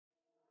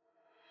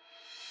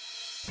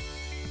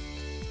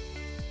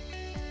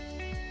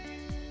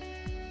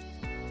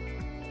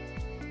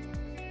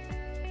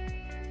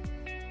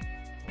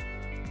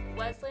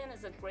Wesleyan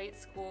is a great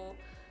school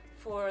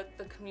for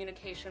the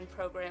communication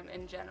program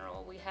in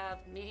general. We have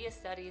media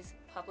studies,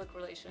 public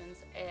relations,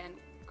 and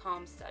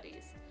comm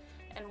studies.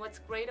 And what's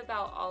great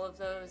about all of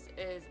those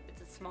is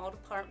it's a small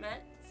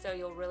department, so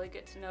you'll really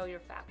get to know your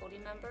faculty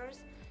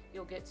members.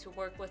 You'll get to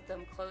work with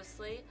them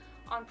closely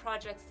on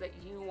projects that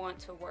you want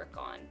to work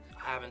on.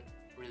 I haven't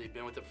really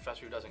been with a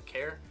professor who doesn't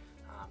care.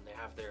 They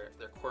have their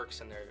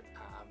quirks and their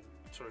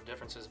sort of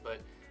differences, but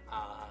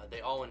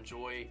they all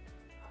enjoy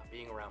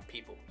being around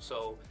people.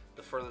 So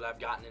the further that I've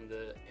gotten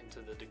into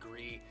the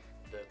degree,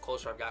 the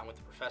closer I've gotten with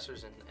the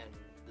professors, and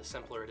the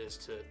simpler it is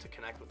to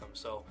connect with them.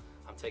 So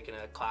I'm taking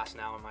a class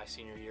now in my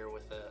senior year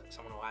with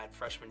someone who I had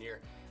freshman year,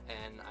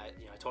 and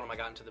I told him I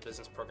got into the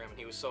business program, and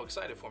he was so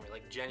excited for me,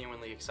 like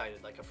genuinely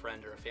excited, like a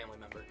friend or a family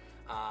member.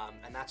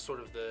 And that's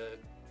sort of the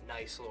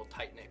nice little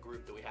tight-knit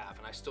group that we have.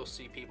 And I still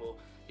see people,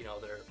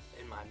 that are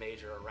in my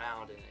major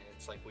around, and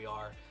it's like we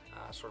are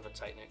sort of a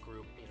tight-knit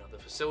group. The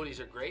facilities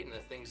are great, and the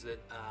things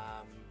that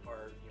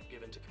are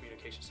given to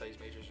communication studies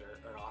majors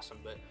are awesome,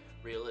 but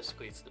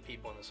realistically it's the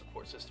people and the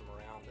support system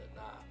around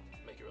that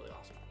make it really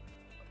awesome.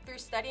 Through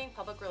studying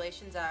public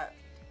relations at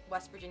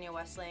West Virginia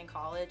Wesleyan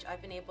College,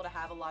 I've been able to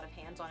have a lot of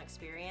hands-on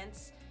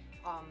experience.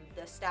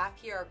 The staff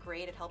here are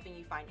great at helping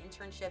you find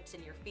internships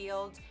in your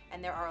field,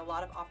 and there are a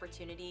lot of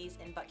opportunities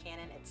in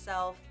Buchanan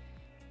itself.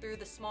 Through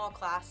the small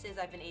classes,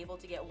 I've been able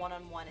to get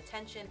one-on-one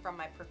attention from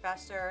my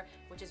professor,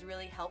 which has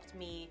really helped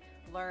me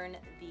learn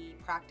the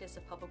practice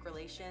of public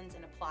relations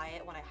and apply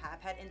it when I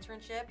have had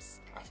internships.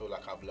 I feel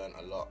like I've learned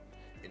a lot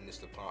in this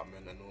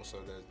department, and also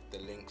the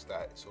links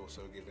that it's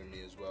also given me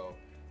as well,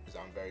 is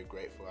I'm very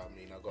grateful. I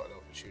mean, I got the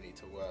opportunity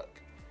to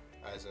work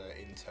as an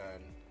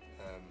intern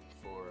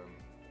for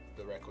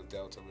the Record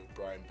Delta with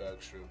Brian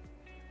Bergstrom,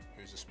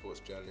 who's a sports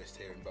journalist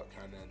here in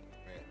Buchanan.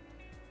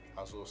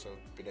 I've also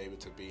been able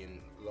to be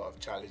in a lot of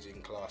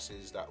challenging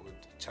classes that would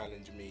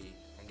challenge me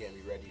and get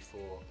me ready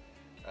for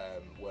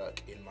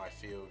work in my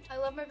field. I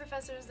love my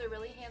professors. They're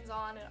really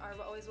hands-on and are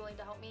always willing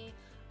to help me.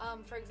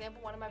 For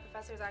example, one of my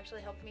professors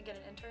actually helped me get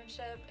an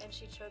internship, and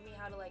she showed me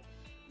how to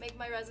make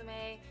my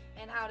resume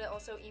and how to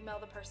also email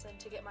the person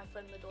to get my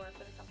foot in the door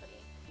for the company.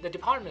 The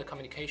Department of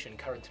Communication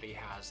currently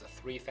has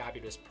 3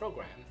 fabulous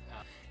programs,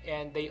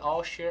 and they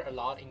all share a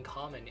lot in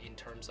common in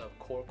terms of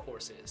core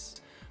courses.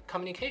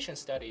 Communication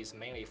studies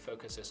mainly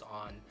focuses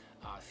on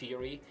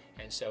theory,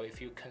 and so if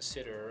you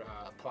consider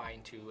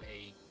applying to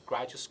a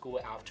graduate school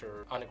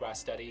after undergrad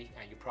study,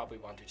 and you probably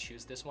want to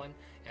choose this one.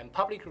 And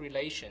public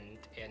relations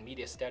and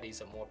media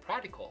studies are more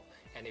practical,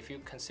 and if you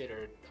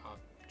consider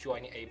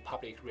joining a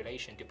public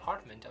relations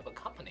department of a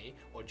company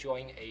or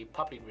join a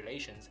public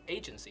relations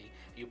agency,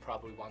 you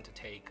probably want to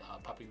take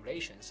public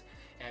relations.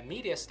 And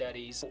media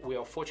studies, we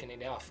are fortunate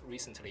enough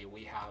recently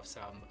we have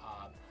some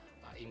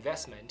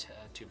investment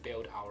to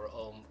build our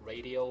own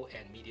radio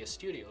and media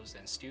studios,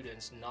 and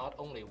students not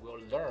only will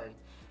learn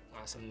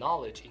some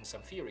knowledge in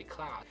some theory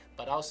class,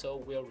 but also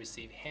will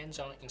receive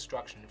hands-on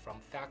instruction from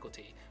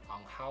faculty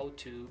on how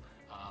to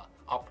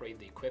operate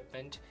the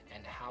equipment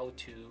and how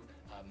to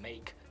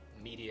make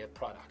media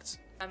products.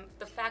 I'm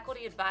the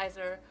faculty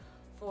advisor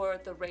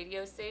for the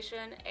radio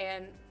station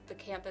and the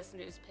campus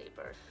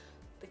newspaper.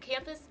 The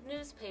campus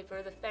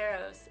newspaper, the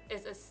Pharos,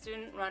 is a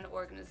student-run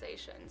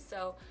organization,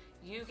 so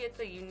you get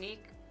the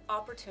unique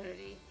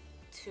opportunity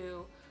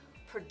to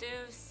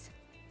produce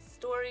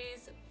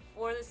stories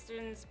for the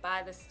students,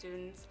 by the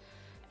students,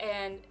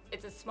 and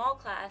it's a small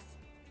class,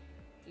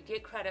 you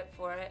get credit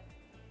for it,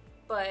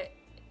 but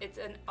it's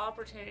an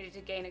opportunity to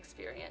gain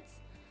experience,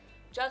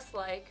 just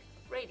like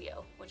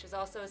radio, which is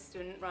also a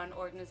student-run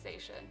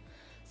organization.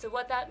 So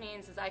what that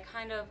means is I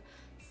kind of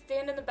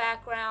stand in the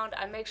background,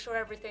 I make sure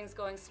everything's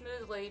going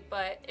smoothly,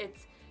 but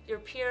it's your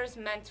peers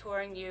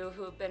mentoring you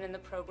who have been in the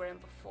program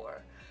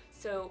before.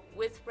 So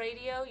with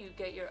radio, you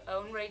get your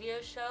own radio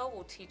show.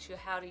 We'll teach you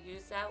how to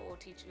use that. We'll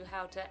teach you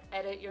how to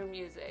edit your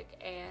music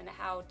and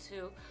how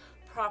to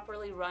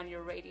properly run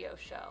your radio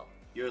show.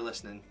 You're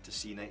listening to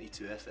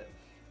C92 FM,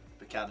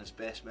 Buchanan's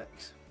best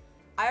mix.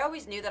 I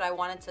always knew that I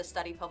wanted to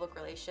study public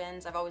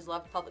relations. I've always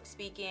loved public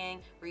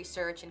speaking,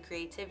 research, and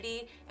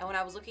creativity. And when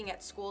I was looking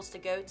at schools to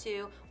go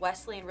to,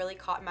 Wesleyan really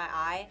caught my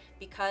eye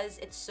because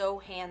it's so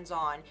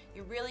hands-on.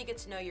 You really get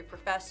to know your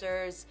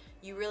professors,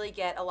 you really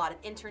get a lot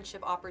of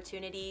internship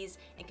opportunities,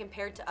 and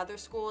compared to other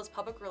schools,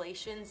 public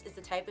relations is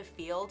the type of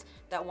field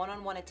that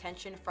one-on-one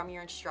attention from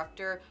your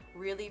instructor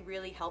really,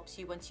 really helps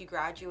you once you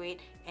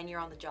graduate and you're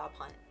on the job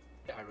hunt.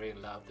 I really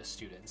love the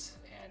students,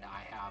 and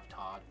I have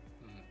taught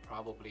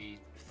probably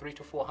 300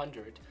 to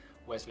 400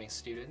 Wesleyan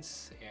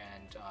students,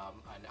 and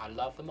I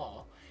love them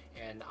all,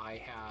 and I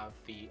have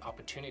the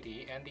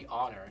opportunity and the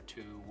honor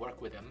to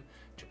work with them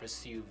to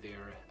pursue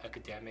their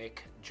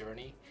academic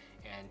journey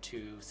and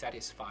to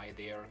satisfy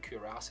their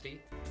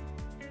curiosity.